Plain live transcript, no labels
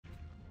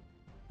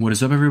What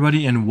is up,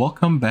 everybody, and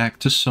welcome back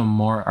to some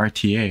more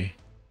RTA.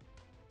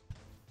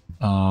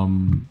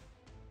 You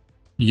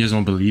guys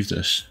won't believe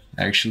this,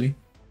 actually.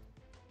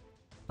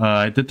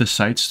 I did the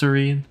side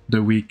story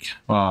the week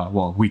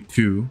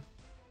 2,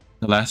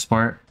 the last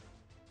part.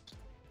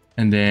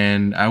 And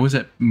then I was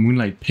at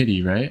Moonlight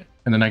Pity, right?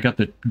 And then I got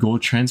the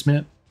gold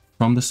transmit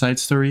from the side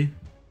story,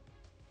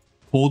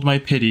 pulled my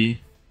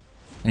pity,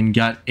 and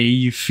got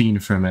a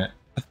Fiend from it.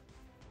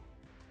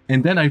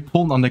 And then I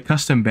pulled on the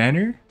custom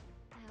banner,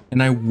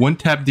 and I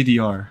one-tap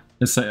DDR.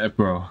 It's like,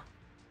 bro,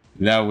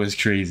 that was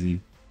crazy.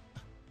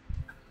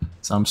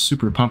 So I'm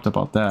super pumped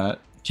about that.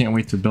 Can't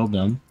wait to build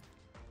them.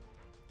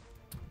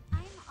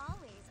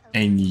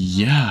 And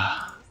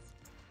yeah,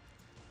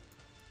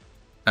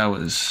 that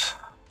was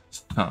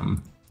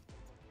I'm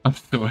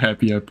so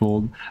happy I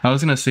pulled. I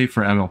was gonna say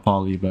for ML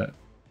Poly, but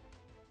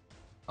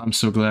I'm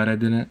so glad I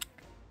didn't.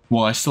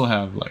 Well, I still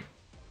have like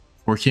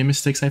 4K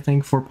mistakes, I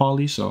think, for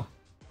Poly, so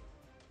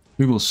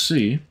we will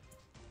see.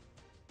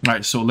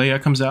 Alright, so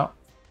Leia comes out.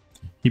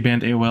 He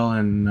banned AOL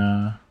and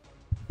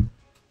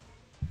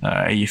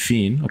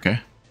Fiend. Okay.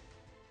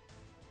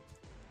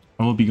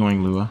 I will be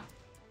going Lua.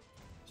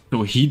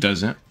 So he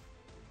doesn't.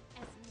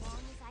 As long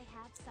as I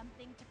have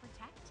something to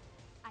protect,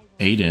 I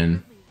will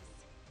Aiden.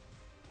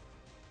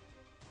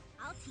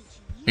 I'll teach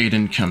you.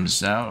 Aiden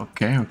comes out.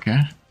 Okay,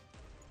 okay.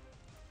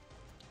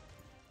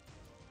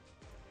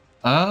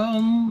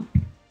 I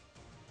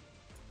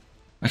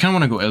kind of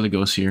want to go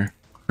Eligos here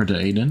for the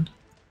Aiden.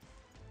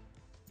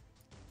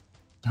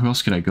 Who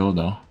else could I go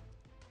though?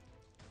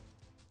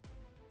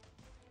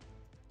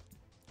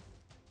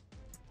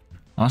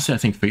 Honestly, I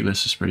think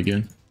Fateless is pretty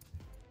good.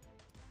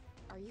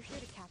 Are you here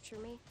to capture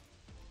me?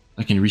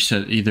 I can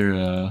reset either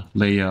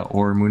Leia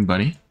or Moon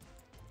Bunny.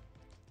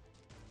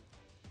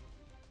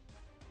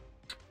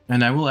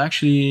 And I will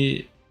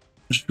actually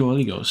just go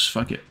Eligos.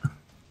 Fuck it.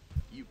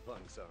 You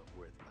punks aren't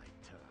worth my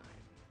time.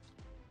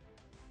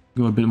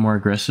 Go a bit more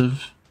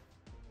aggressive.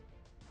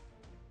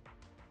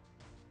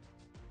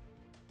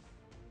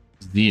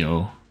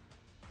 Theo.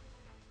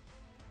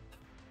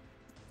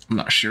 I'm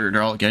not sure.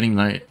 They're all getting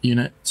light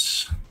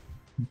units.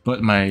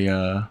 But my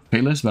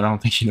Payless, but I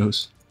don't think he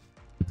knows.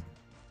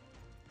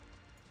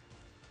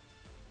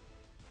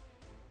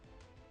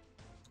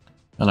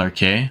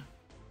 LRK.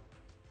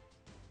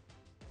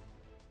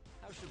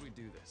 How should we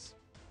do this?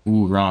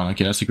 Ooh, Ron.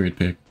 Okay, that's a great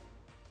pick.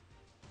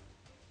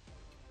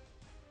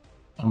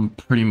 I'm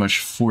pretty much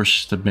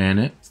forced to ban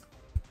it.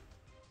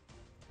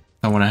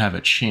 I want to have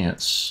a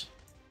chance.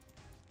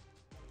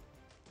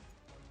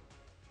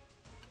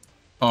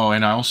 Oh,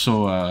 and I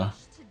also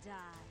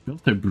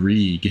built a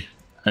Brieg.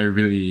 I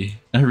really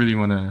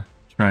want to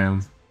try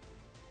him.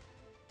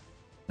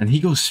 And he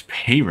goes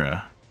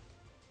Payra.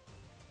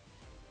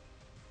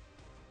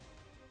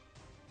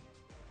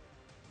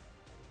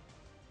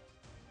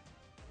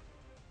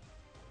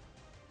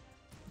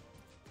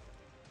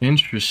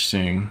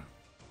 Interesting.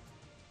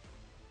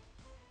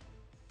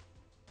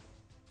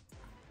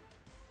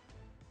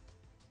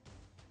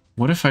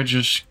 What if I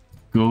just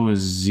go with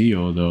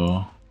Zeo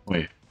though?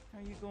 Wait.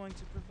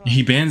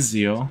 He bans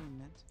Zeo.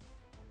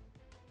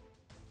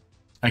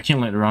 I can't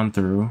let Ron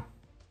through.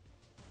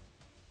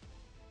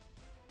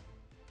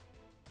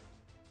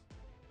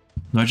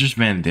 Do I just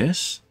ban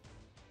this?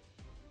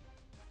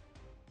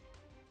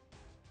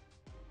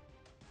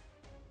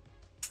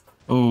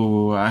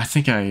 Oh, I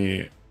think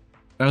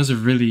those were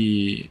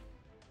really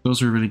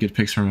good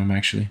picks from him,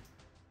 actually.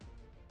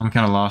 I'm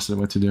kind of lost at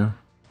what to do.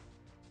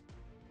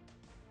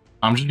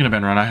 I'm just gonna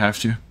ban Ron, I have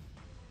to.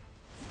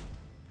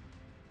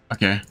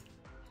 Okay.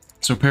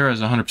 So Para is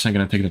 100%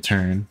 gonna take the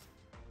turn.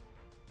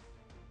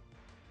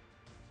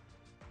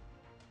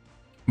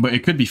 But it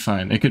could be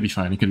fine. It could be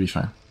fine. It could be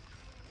fine.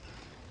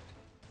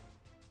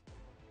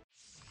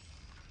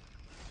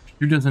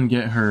 She doesn't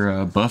get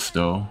her buff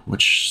though,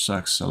 which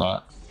sucks a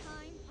lot.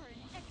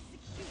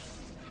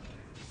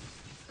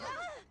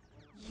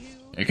 Yeah,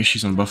 because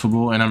she's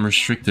unbuffable and I'm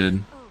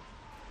restricted.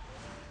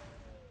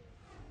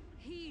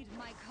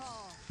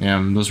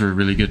 Yeah, those were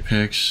really good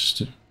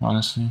picks,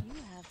 honestly. You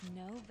have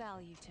no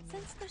value to me.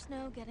 Since there's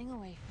no getting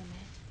away from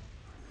it.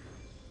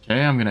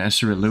 Okay, I'm gonna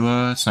Esser at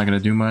Lua. It's not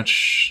gonna do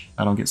much.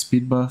 I don't get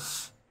speed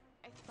buff.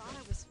 I thought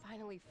I was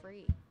finally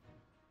free.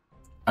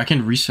 I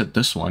can reset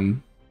this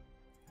one.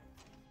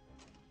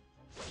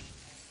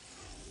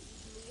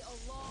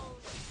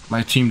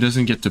 My team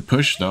doesn't get to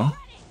push though.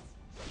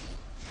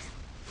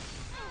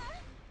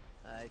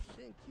 I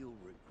think you'll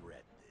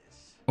regret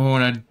this. Oh,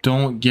 and I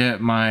don't get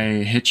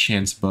my hit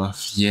chance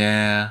buff.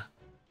 Yeah.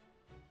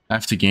 I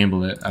have to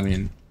gamble it. I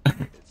mean,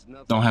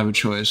 don't have a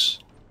choice.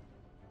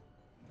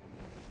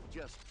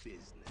 Just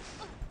business.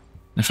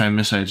 If I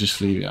miss, I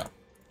just leave. Yeah.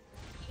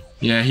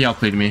 Yeah, he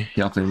outplayed me.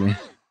 He outplayed me. A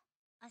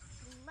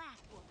slap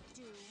will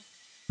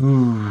do.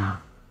 Ooh.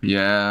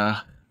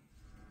 Yeah.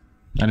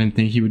 I didn't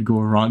think he would go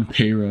around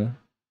Payra.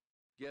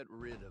 Get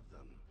rid of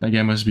them. That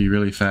guy must be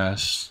really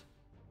fast.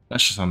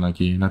 That's just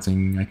unlucky.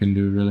 Nothing I can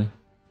do, really.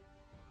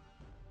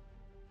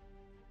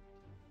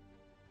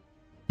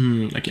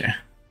 Okay.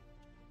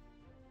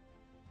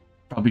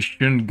 Probably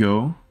shouldn't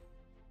go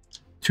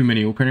too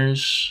many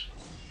openers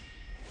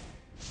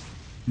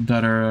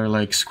that are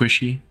like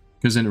squishy,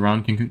 because then the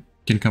round can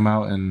come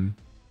out and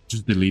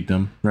just delete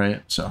them,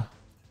 right? So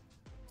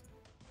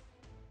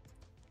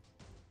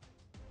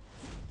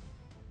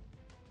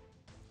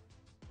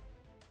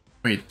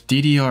wait,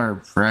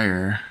 DDR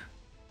Briar.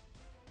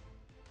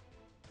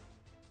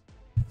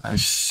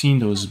 I've seen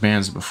those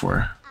bands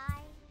before. I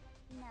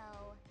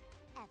know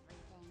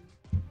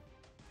everything.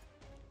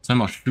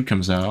 Time Shoe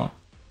comes out.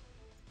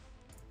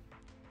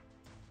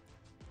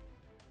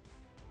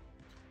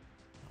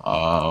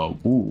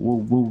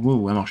 Woo.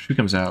 ML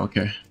comes out,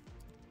 okay.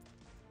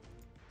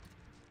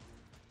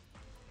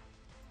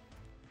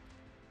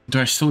 Do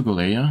I still go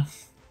Leia?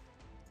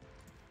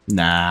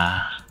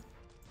 Nah.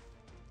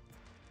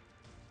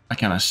 I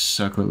kinda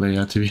suck with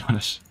Leia, to be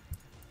honest.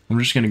 I'm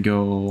just gonna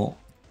go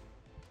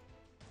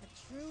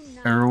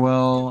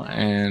Farewell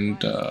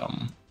and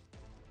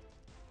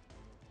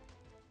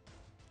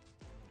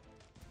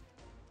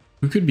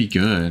who could be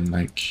good?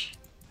 Like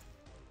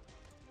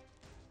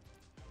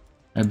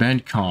I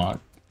banned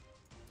Cog.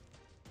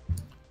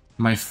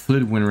 My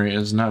flit win rate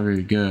is not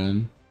very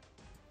good.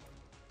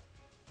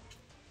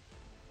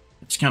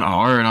 It's kind of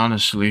hard,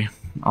 honestly.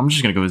 I'm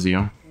just gonna go with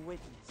Zio.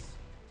 Witness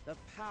the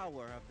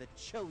power of the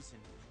chosen.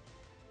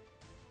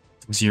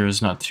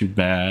 Zero's not too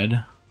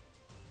bad.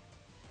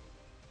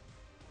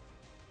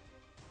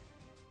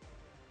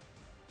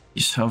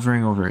 He's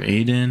hovering over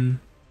Aiden.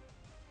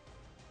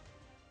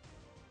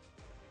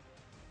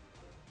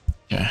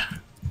 Yeah.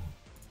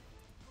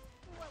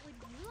 What would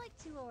you like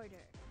to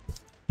order?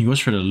 He goes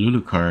for the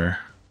Lulucar.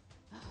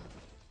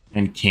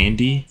 And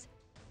Candy.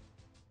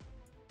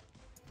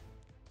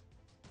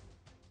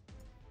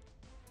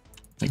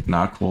 I think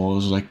Knockwall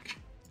is like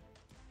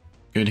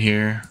good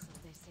here.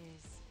 This is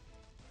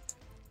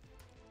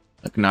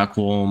Like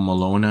Knockwall,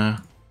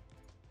 Malona.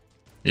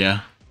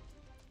 Yeah.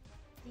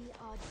 the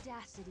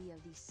audacity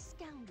of these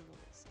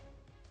scoundrels.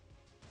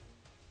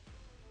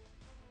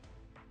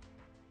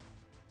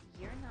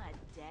 You're not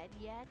dead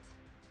yet.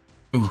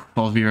 Ooh,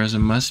 Palvira is a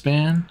must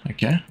ban.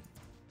 Okay.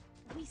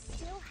 We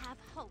still have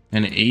hope.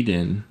 And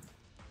Aiden.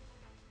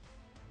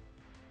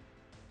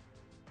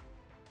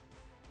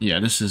 Yeah,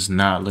 this is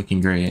not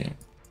looking great.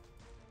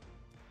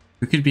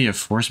 Who could be a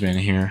force ban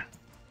here?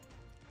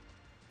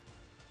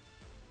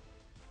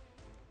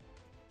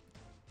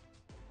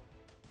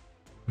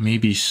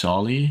 Maybe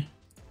Solly?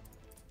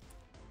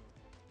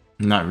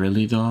 Not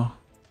really though.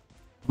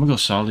 I'm gonna go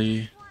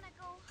Solly. Wanna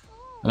go home?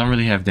 I don't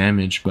really have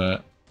damage,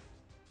 but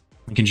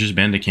I can just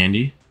ban the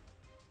Candy.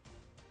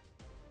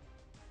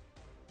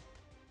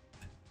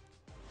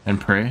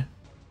 And pray.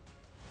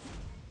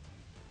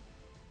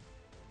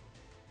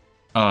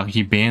 Oh,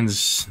 he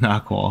bans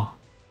Knockwall.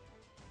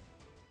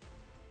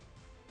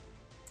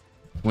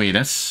 Wait,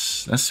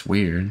 that's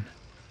weird.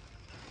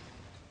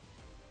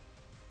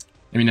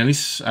 I mean, at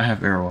least I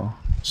have Arrow,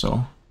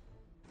 so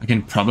I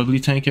can probably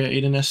tank at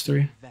 8 and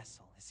S3.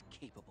 Vessel is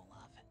capable of.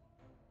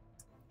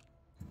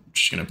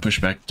 Just gonna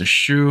push back the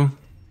shoe.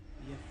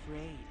 Be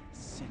afraid,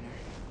 sinner.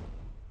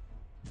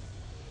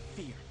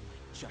 Fear my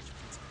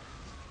judgment.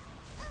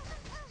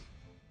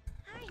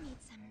 I need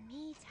some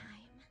me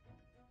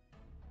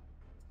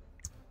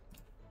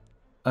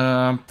time.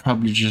 I'm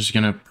probably just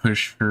gonna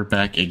push her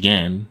back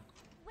again.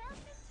 Welcome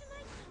to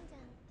my kingdom.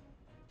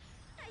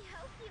 I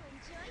hope you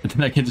enjoy. But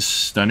then I can just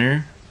stun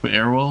her with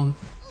Airwall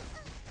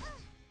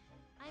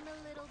I'm a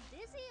little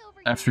busy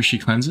over after here. she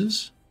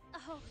cleanses.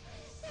 Oh,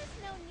 there's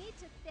no need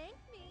to thank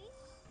me.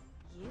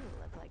 You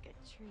look like a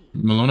treat.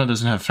 Malona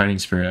doesn't have Fighting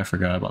Spirit, I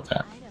forgot about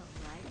that. I don't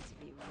like to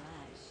be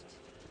rushed.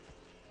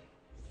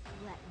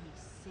 Let me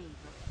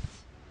savor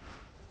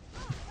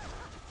it.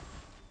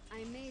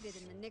 I made it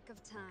in the nick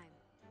of time.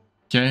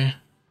 Okay.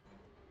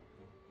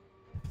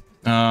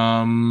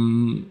 Yeah,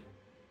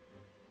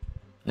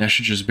 I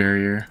should just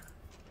bury her.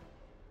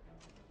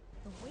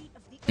 The weight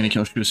of the Gonna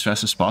kill her as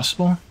fast as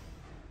possible.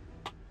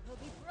 will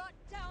be brought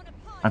down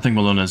upon I think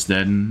Malona's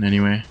dead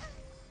anyway.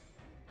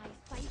 I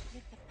fight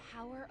with the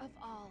power of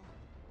all.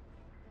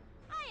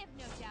 I have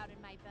no doubt in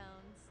my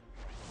bones.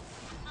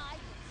 I will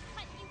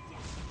cut you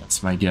down.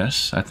 That's my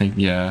guess. I think,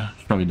 yeah,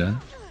 she's probably dead.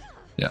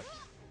 Yeah.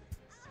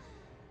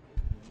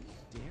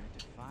 Dare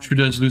defy She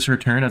does lose her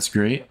turn, that's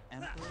great.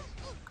 Emperor?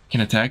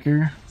 Can attack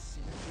her.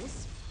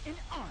 This in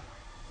honor.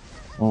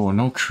 Oh,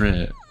 no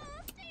crit.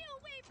 Stay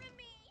away from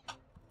me.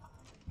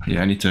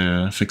 Yeah, I need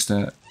to fix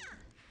that.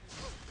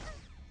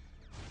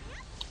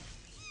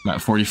 I'm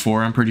at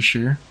 44, I'm pretty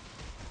sure.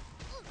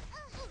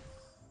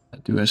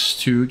 Do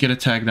S2, get a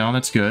tag down,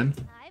 that's good.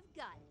 I've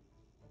got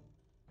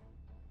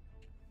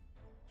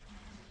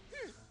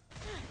it.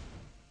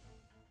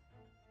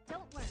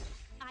 Don't worry,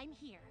 I'm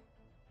here.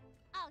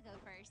 I'll go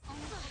first.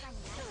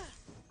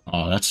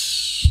 Oh,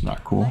 that's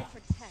not cool. I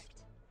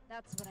protect.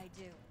 That's what I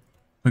do.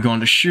 We're going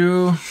to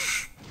Shu.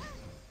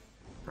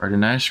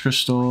 Guardian Ice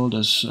Crystal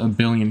does a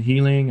billion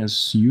healing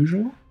as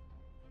usual.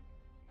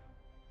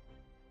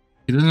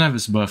 He doesn't have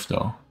his buff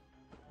though.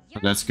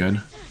 But that's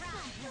good.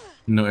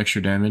 No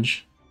extra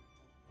damage.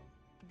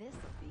 This'll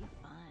be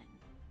fun.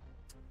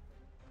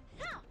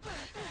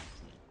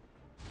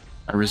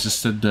 I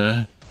resisted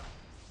the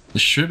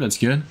strip, that's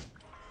good.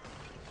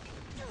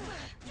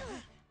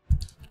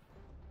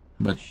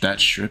 But that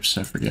strips,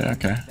 I forget,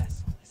 okay.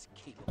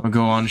 I'll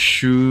go on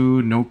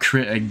Shu, no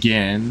crit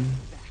again.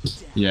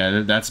 Yeah,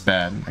 that's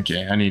bad.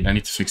 Okay, I need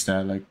to fix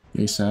that like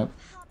ASAP.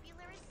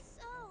 Popular is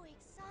so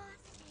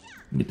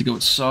exhausting. Need to go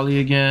with Solly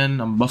again.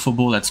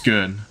 Unbuffable, that's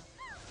good.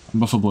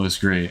 Unbuffable is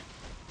great.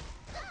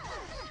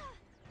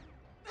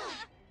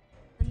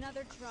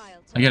 Another trial.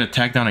 I get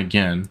attacked down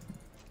again.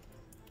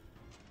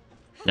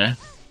 Yeah.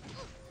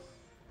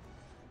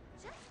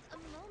 Just a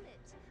moment.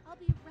 I'll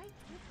be right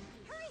with you.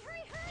 Hurry,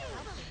 hurry,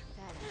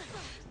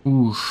 hurry!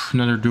 Ooh,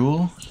 another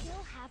duel. Still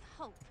have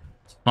hope.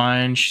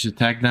 Fine, she's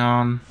attacked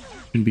down.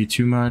 Shouldn't be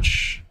too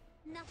much.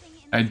 Nothing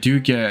in I this do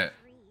world get is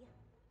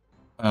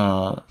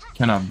free.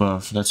 cannot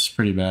buff. That's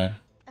pretty bad.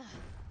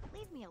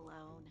 Leave me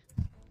alone.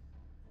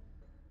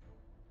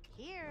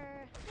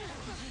 Here.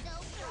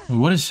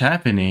 What is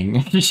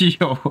happening?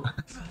 Yo.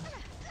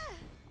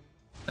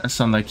 That's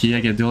unlucky. I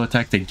get dual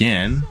attacked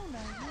again.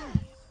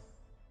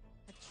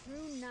 A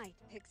true knight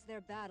picks their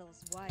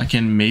battles I wisely.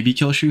 can maybe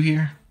kill Shu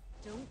here.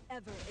 Don't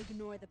ever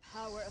ignore the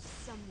power of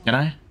someone. Can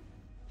I?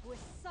 With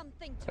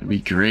something to That'd be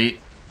great.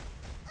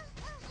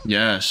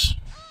 Yes.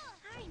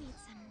 I need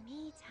some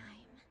me time.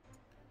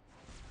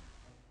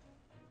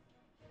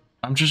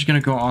 I'm just gonna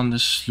go on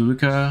this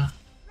Luca.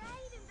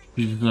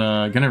 She's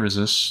gonna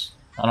resist.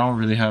 I don't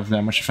really have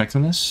that much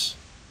effectiveness.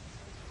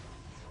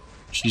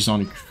 She's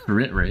on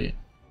crit rate.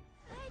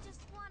 I just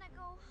want to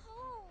go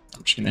home.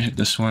 I'm just gonna hit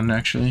this one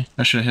actually.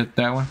 I should have hit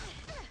that one.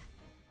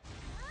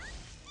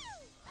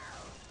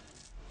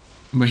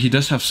 But he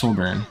does have soul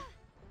burn.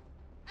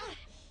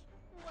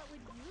 What would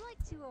you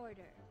like to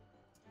order?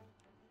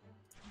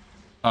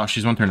 Oh,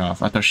 she's one turn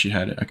off. I thought she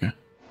had it. Okay. I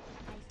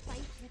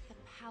fight with the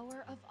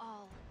power of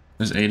all.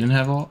 Does Aiden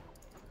have ult?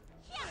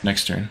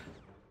 Next turn.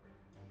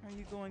 Are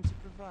you going to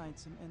provide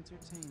some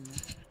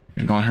entertainment?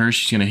 Gonna go on her.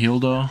 She's gonna heal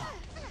though.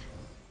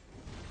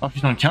 Oh,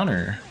 she's on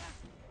counter.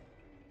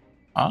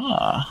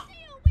 Ah, Stay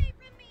away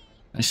from me.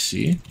 I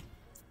see.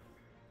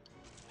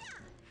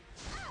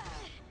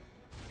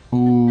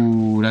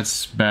 Ooh,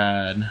 that's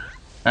bad.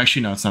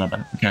 Actually, no, it's not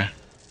bad. Okay.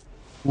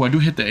 Ooh, I do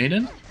hit the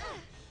Aiden.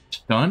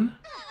 Stun.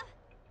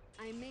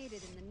 I made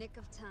it in the nick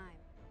of time.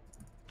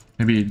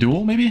 Maybe a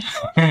duel, maybe?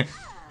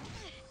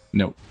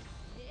 Nope.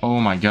 Oh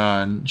my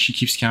god, she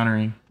keeps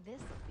countering. This'll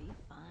be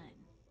fun.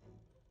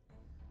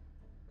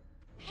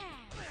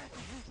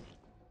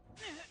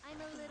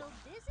 I'm a little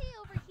busy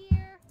over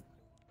here.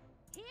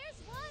 Here's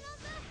one on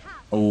the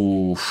house.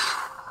 Oh. As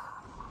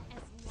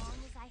long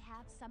as I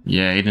have something,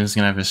 Yeah, Aiden's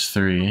gonna have his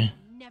 3. I'll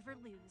never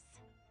lose.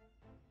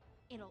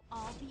 It'll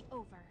all be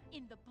over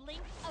in the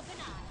blink of an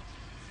eye.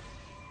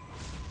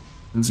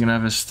 Aiden's gonna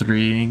have his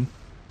 3.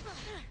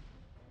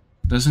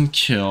 Doesn't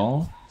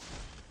kill.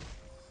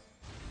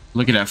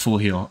 Look at that full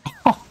heal.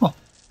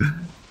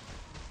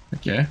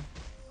 Okay.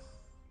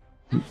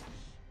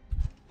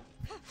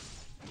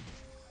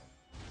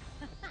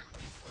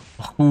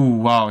 Ooh,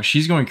 wow,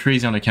 she's going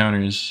crazy on the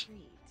counters.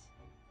 Treat.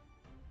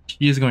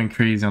 She is going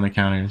crazy on the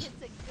counters.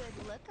 It's a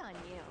good look on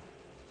you.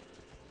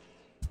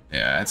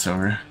 Yeah, it's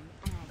over.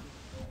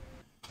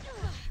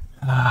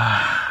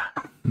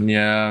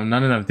 Yeah,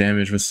 not enough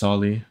damage with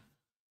Solly.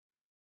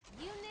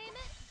 You name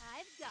it,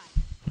 I've got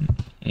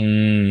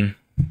it.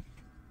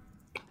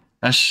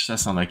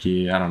 That's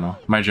unlucky. I don't know.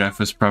 My draft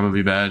was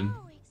probably bad. So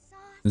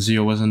exhausting.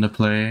 Zio wasn't the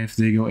play if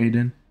they go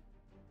Aiden.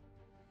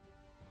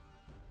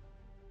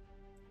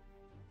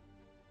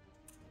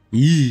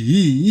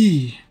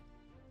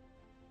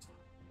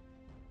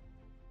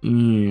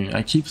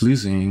 I keep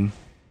losing.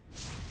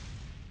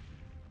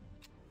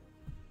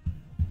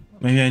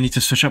 Maybe I need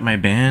to switch up my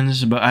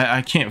bands, but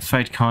I can't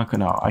fight Conk.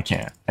 No, I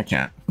can't. I'm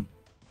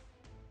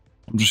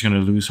just gonna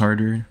lose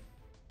harder.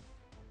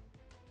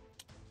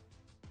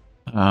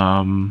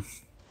 I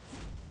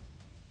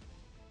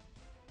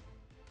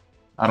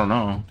don't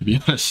know, to be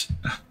honest.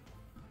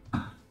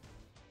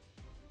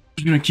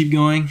 Just gonna keep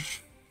going.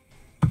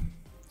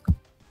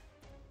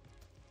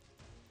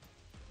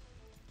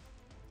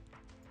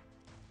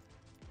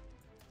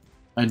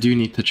 I do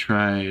need to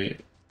try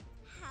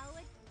How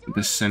the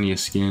Senia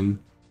skin.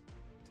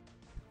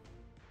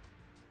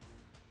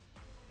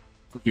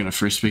 We're gonna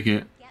first pick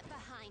it. get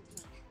behind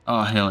me.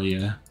 Oh, hell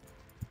yeah.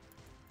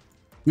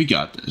 We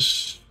got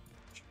this.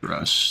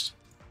 Trust.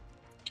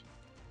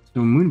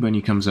 So Moon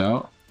Bunny comes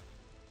out.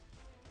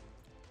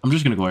 I'm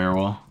just gonna go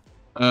Airwall.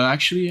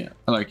 Actually,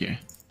 I like it.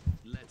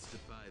 Let's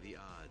defy the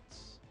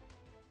odds.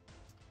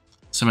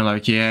 Something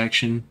like A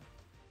action.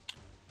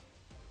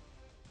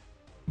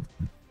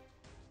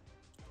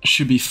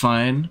 Should be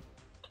fine.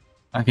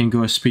 I can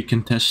go a speed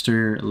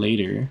contester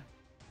later.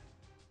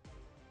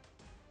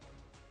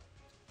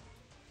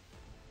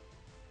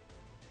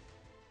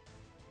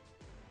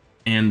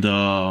 And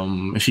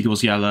if he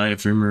goes Yala,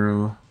 if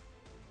Rimuru,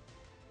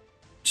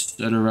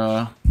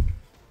 etc.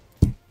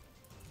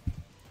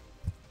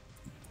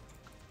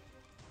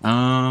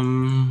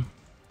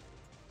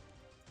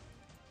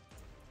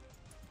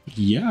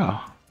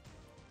 Yeah.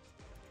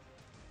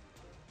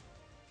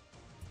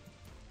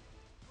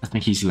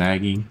 think he's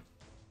lagging.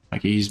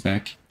 Okay, he's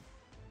back.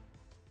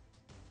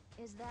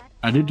 Is that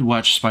I did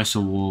watch Spice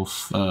and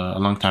Wolf a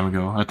long time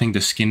ago. I think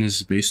the skin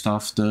is based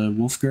off the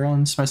wolf girl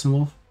in Spice and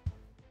Wolf.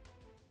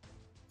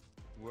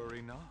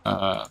 Worry not.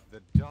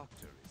 The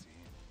doctor is in.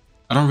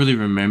 I don't really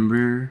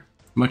remember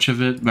much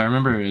of it, but I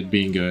remember it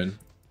being good.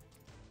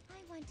 I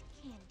want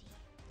candy.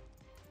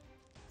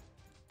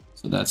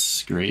 So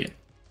that's great.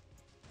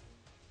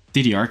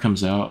 DDR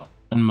comes out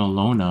and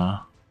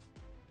Malona.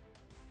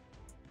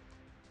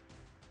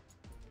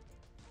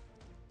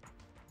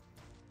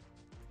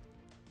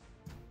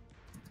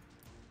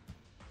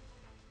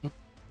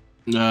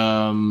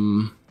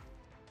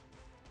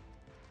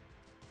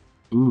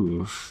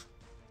 Ooh.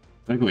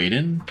 Do I go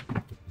Aiden?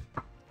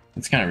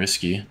 It's kind of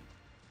risky.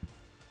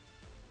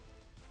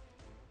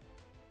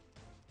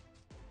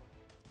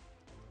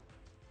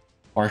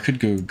 Or I could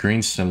go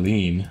Green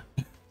Celine.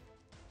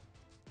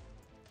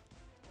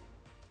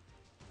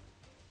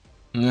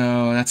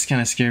 No, that's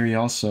kind of scary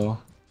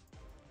also.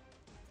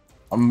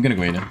 I'm gonna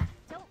go Aiden.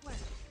 Don't worry,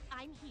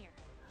 I'm here.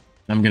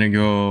 I'm gonna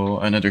go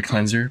another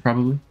cleanser,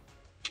 probably.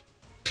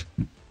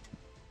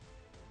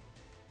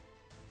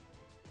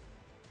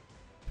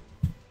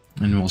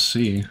 And we'll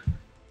see.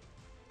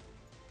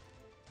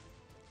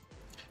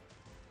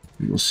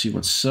 We will see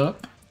what's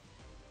up.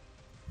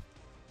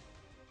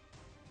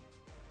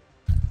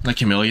 Like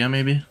Camellia,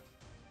 maybe?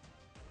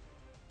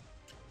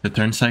 The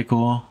turn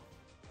cycle.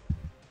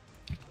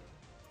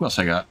 Who else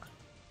I got?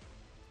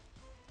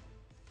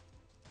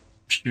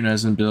 Shuna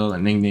isn't built,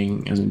 and Ning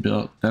Ning isn't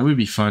built. That would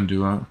be fun,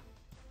 duo.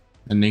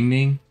 A Ning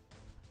Ning?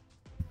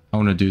 I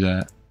want to do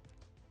that.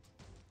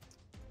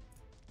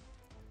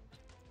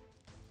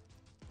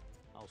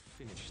 I'll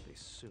finish this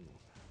soon.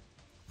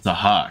 The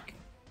Hawk.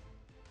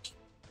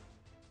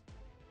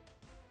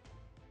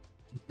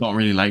 Don't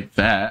really like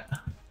that.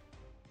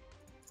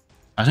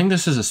 I think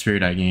this is a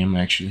Spirit Eye game,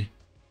 actually.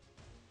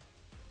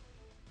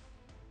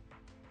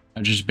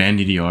 I just ban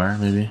DDR,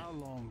 maybe. How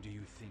long do you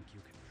think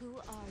you can? Who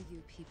are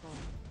you people?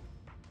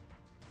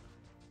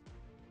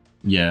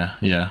 Yeah,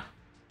 yeah.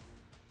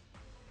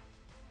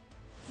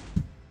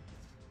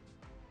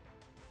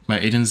 My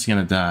Aiden's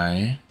gonna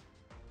die.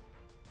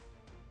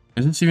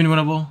 Is this even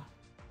winnable?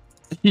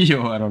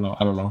 Yo, I don't know,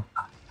 I don't know.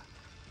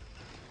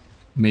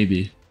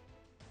 Maybe.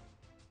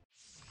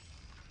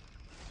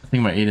 I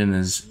think my Aiden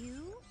is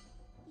You?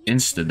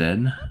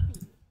 insta-dead.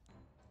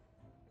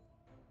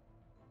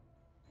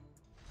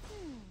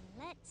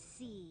 Let's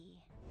see.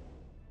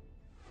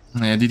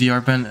 Yeah,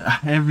 DDR ban.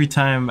 Every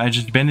time I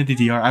just ban a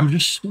DDR, I'm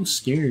just so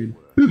scared.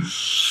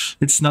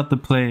 It's not the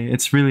play.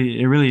 It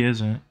really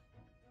isn't.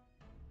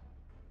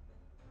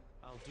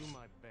 I'll do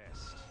my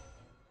best.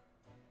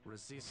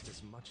 Resist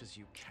as much as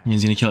you can.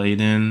 He's gonna kill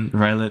Aiden.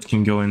 Violet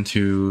can go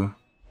into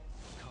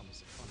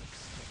Comes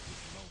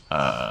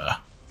unexpected moment.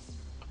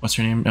 what's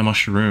her name? Emma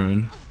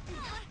Sharoon.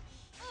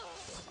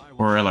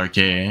 Or LRK.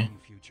 In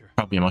future,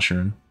 Probably Emma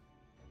Sharoon.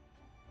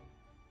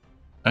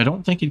 I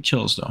don't think it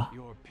kills though.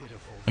 your pitiful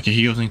Okay,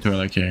 he goes into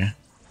LRK.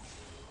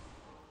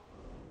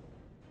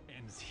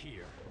 ends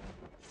here.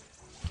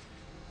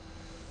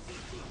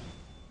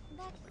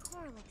 That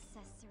coral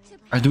accessory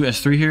I do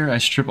S3 here. I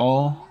strip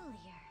all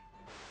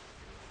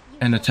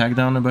and attack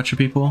down a bunch of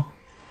people.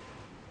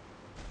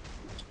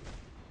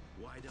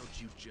 Why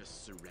don't you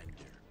just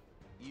surrender?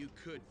 You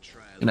could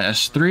try. Gonna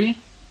S3.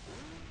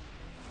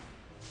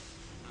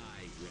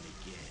 I win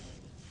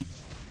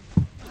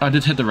again. I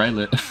did hit the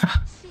Rylet.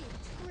 Cheap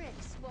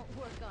tricks won't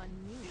work on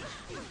me.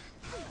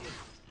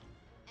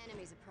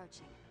 Enemies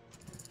approaching.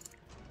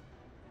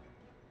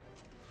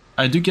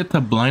 I do get to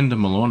blind the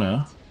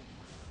Malona.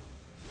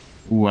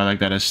 Ooh, I like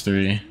that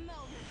S3.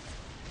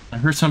 I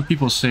heard some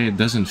people say it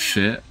doesn't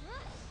fit,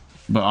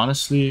 but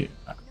honestly,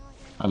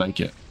 I like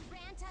it.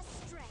 grant us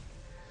strength.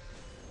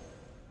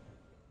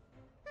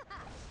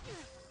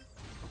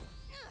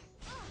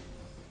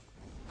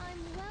 I'm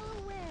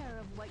well aware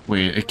of what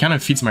Wait, it kind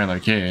of feeds my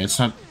LRK. It's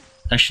not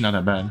actually not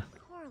that bad.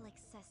 Coral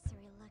accessory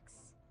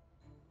looks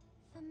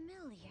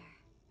familiar.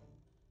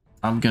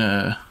 I'm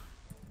gonna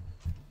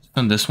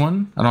on this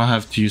one. I don't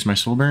have to use my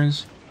soul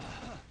burns.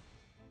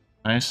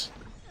 Nice.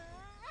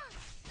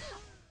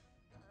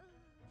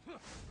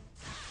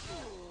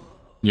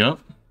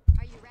 Yup.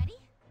 Are you ready?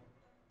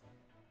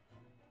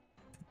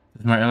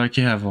 Does my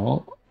LRK have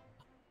ult?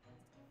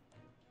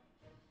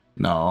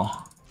 No.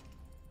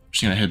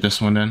 Just gonna hit this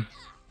one then.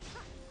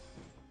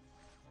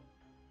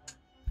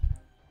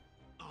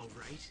 All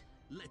right,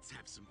 let's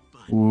have some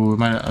fun. Ooh,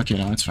 okay,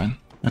 no, it's fine.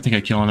 I think I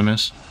kill on a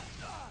miss.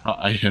 Oh,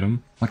 I hit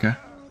him. Okay. All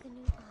the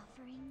new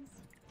offerings.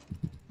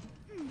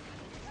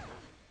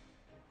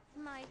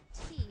 my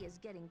tea is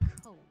getting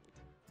cold.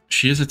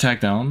 She is attack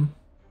down.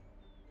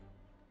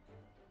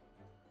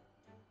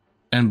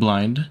 And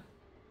blind.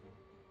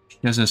 She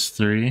has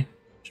S3.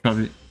 She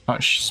probably. Oh,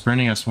 she's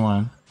burning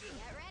S1.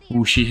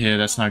 Ooh, she hit.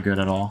 That's not good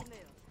at all.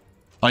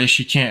 Oh, yeah,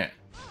 she can't.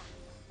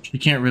 She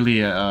can't really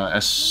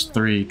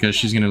S3 because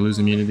she's gonna lose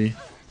immunity.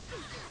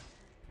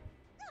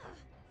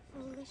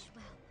 Foolish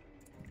well.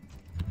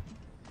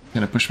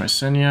 Gonna push my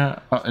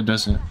Senya. Oh, it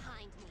doesn't.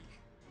 Behind me.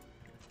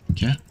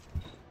 Okay.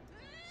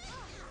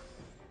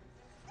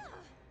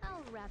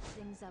 I'll wrap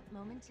things up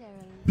momentarily.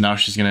 Now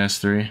she's gonna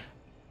S3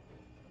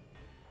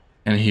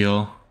 and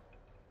heal.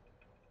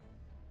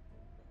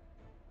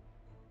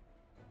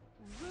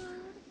 Rude,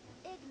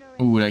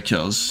 ignorant, Ooh, that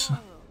kills.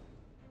 immoral.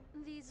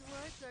 These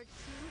words are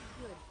too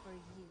good for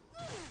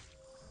you.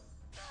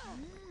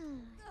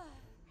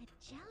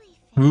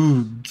 A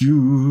jellyfish.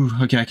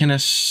 Ooh. Okay, I can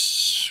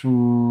S.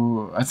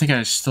 Ooh, I think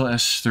I still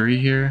S3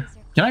 here.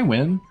 Can I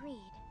win? Agreed.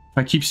 If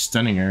I keep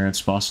stunning her,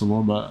 it's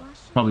possible, but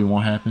probably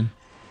won't happen.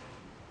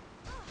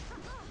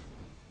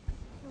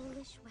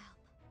 Foolish whelp.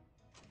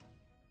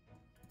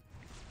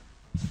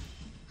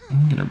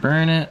 I'm gonna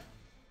burn it.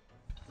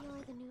 You're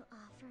the new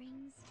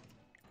offerings.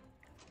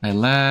 I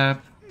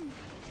lab.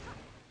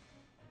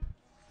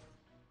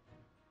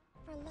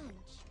 For lunch,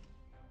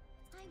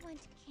 I want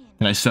candy.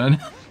 Can I stun?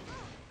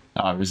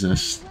 Ah,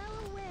 resist. Well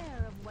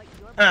aware of what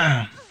you're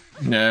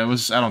Yeah, it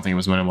was. I don't think it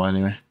was winnable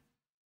anyway.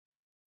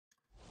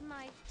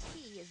 My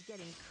tea is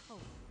getting cold.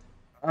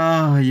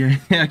 Oh yeah,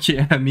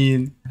 okay. I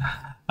mean,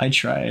 I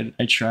tried.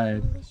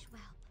 Foolish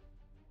whelp.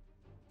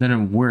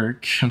 Didn't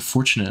work,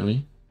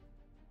 unfortunately.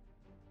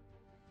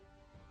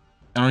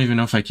 I don't even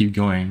know if I keep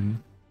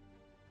going.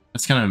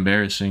 That's kind of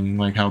embarrassing,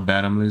 like how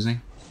bad I'm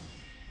losing.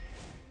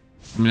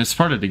 I mean, it's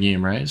part of the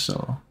game, right?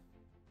 So,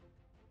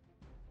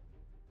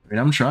 I mean,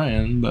 I'm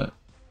trying, but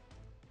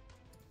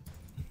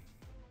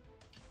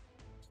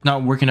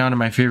not working out in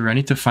my favor. I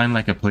need to find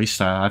like a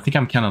playstyle. I think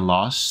I'm kind of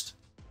lost.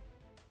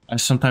 I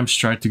sometimes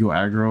try to go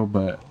aggro,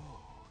 but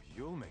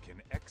You'll make an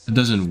it excellent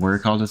doesn't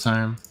work all the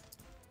time.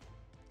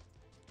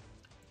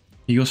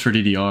 He goes for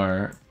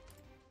DDR.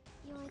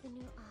 You're the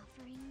new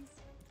offerings.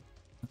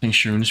 I think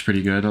Shroom's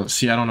pretty good.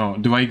 See, I don't know.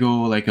 Do I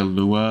go like a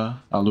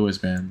Lua? Lua's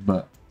banned,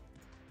 but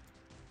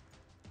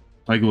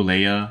do I go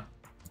Leia?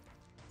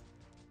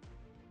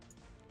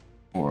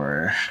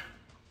 Or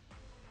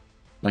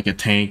like a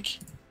tank?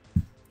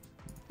 I'm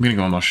gonna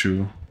go on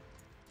Lashu.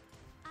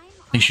 I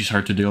think she's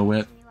hard to deal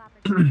with.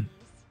 I'm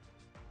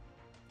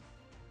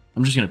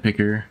just gonna pick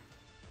her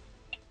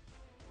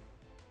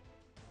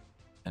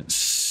and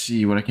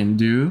see what I can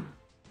do.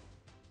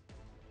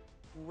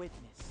 Witness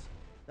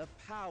the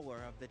power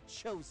of the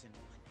chosen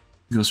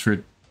one. Goes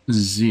for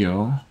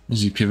Zio.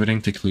 Is he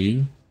pivoting to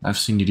cleave? I've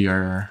seen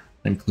DDR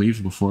and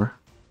cleave before.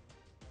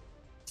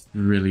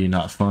 Really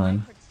not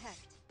fun. protect.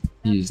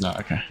 He's not,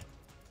 okay.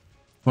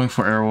 Going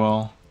for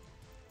Airwell.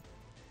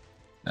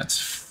 That's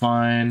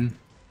fine.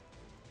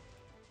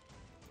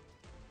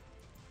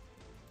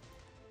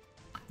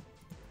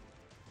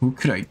 Who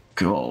could I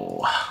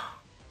go?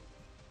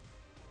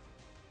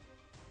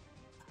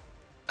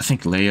 I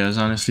think Leia is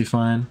honestly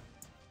fine.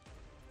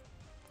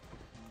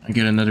 I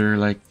get another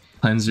like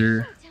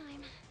cleanser.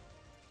 Time.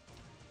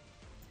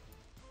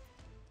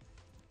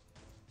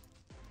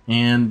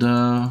 And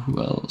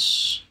who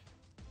else?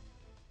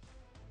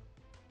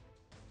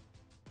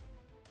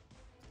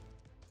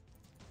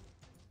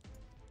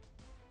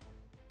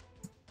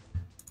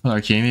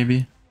 RTA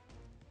maybe?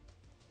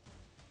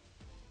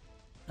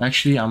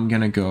 Actually, I'm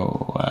gonna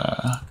go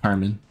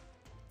Carmen.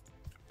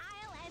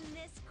 I'll end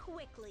this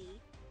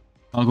quickly.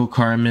 I'll go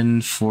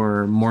Carmen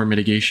for more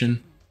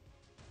mitigation.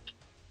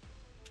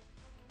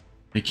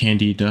 The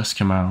candy does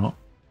come out.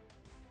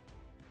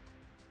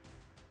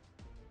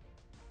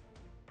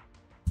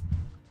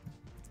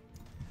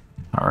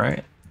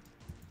 Alright.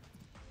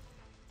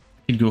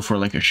 Could go for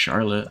like a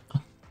Charlotte.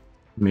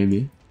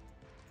 Maybe.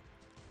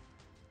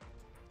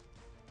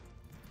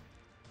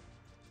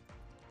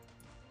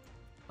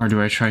 Or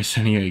do I try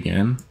Senia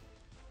again?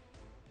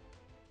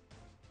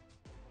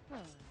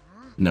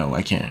 No,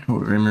 I can't. Oh,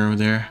 Rimmer over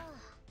there.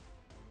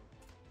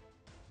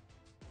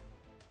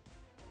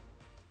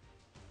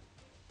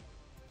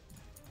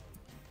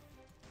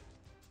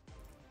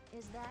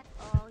 Is that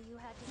all you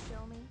had to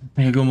show me?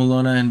 I gotta go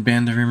Malona and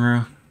ban the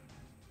Rimuru.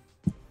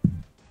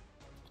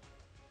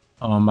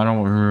 I don't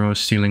want Rimuru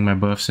stealing my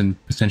buffs and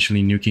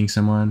potentially nuking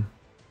someone.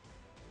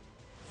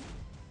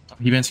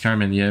 He bans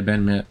Carmen, yeah,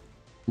 ban Mitt.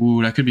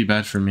 Ooh, that could be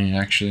bad for me,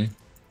 actually.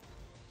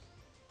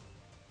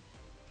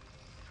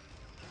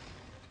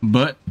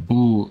 But,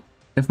 ooh,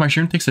 if my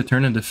Shroom takes a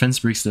turn and defense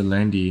breaks the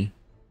Landy,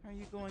 Are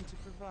you going to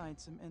provide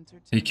some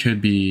entertainment?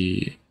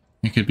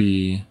 it could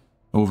be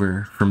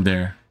over from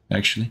there,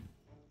 actually.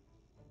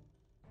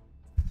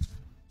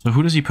 So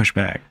who does he push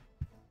back?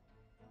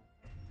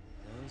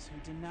 Those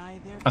who deny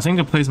their I think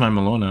the play's my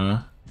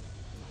Malona.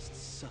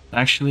 must suffer.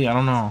 Actually, I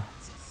don't know.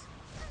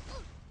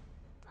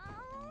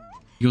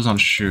 He goes on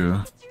Shu.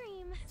 Dream.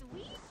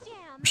 Sweet jam.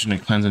 I'm just gonna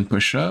cleanse and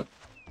push up.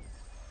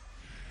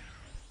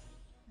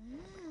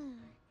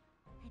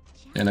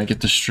 And I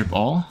get to strip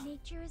all.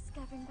 Nature is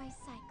governed by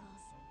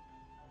cycles.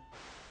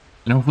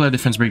 And hopefully I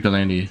defense break the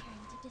Landy. Trying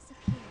to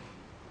disappear.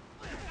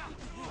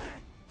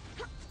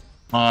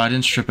 Oh, I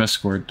didn't strip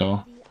escort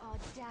though. The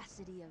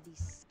audacity of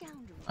these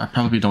scoundrels. I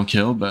probably don't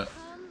kill, but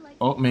Come like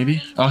oh,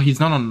 maybe. Oh, he's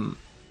not on.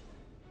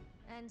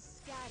 and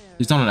scatter.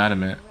 He's not on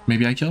adamant.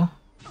 Maybe I kill.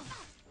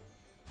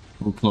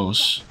 Oh,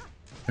 close.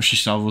 If she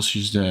salvos,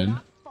 she's dead.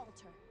 Not falter.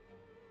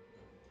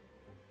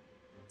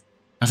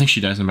 I think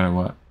she dies no matter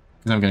what.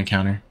 Because I'm gonna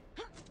counter.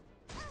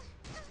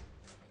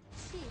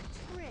 Big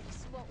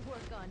tricks won't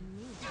work on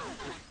me.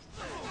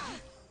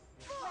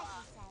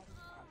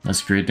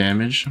 That's great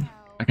damage.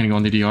 I can go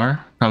on the DR.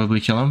 Probably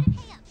kill him.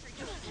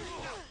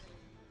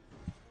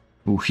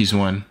 Ooh, he's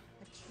one.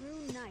 A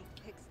true knight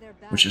picks their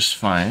battle. Which is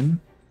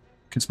fine.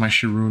 Because my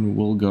Sharoon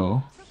will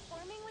go.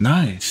 Performing with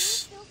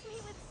Nice. you fills me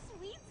with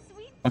sweet,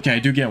 sweet Okay, I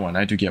do get one.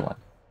 I do get one.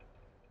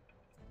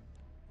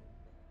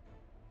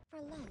 For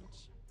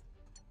lunch,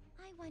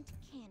 I want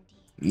candy.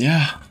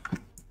 Yeah.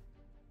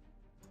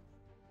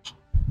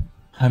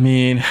 I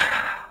mean,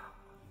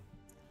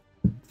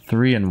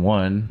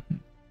 3-1.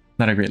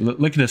 Not a great.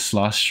 Look at this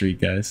loss streak,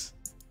 guys.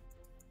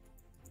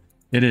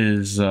 It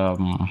is.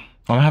 I'm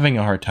having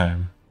a hard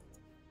time.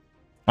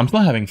 I'm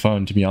still having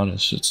fun, to be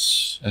honest.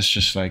 It's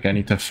just like I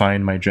need to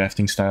find my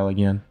drafting style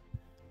again.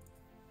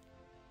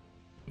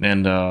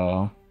 And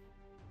I'll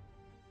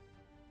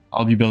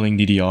be building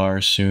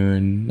DDR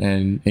soon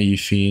and AU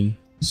Fiend,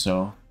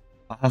 so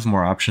I'll have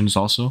more options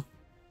also.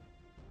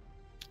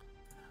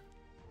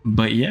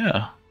 But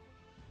yeah.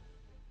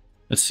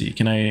 Let's see,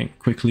 can I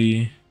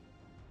quickly...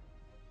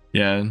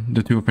 Yeah,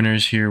 the two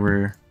openers here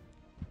were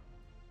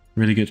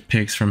really good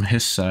picks from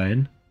his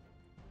side.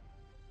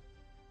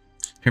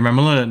 Here, my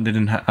Malona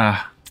didn't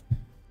have...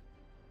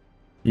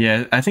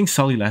 Yeah, I think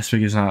Sully last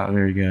pick is not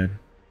very good.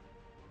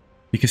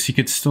 Because he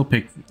could still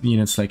pick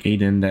units like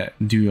Aiden that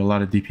do a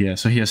lot of DPS.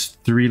 So he has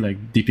 3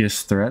 like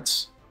DPS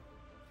threats.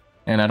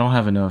 And I don't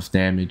have enough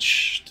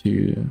damage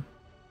to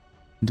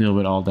deal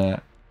with all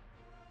that.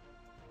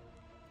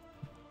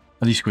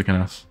 At least quick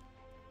enough.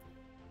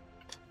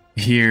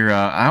 Here,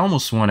 I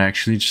almost won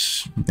actually.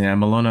 Just yeah,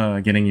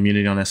 Malona getting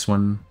immunity on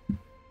S1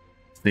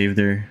 saved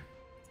her.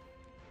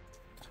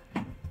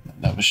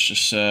 That was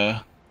just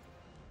I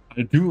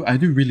do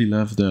really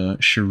love the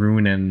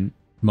Sharoon and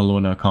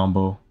Malona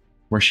combo,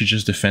 where she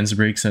just defense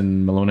breaks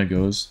and Malona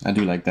goes. I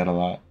do like that a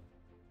lot.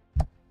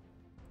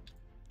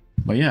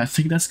 But yeah, I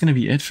think that's gonna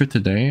be it for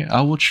today.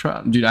 I will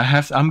try, dude.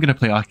 I'm gonna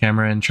play off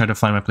camera and try to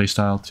find my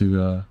playstyle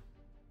to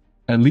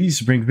at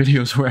least bring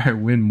videos where I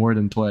win more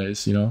than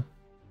twice, you know.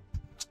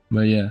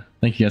 But yeah,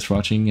 thank you guys for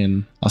watching,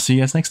 and I'll see you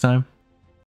guys next time.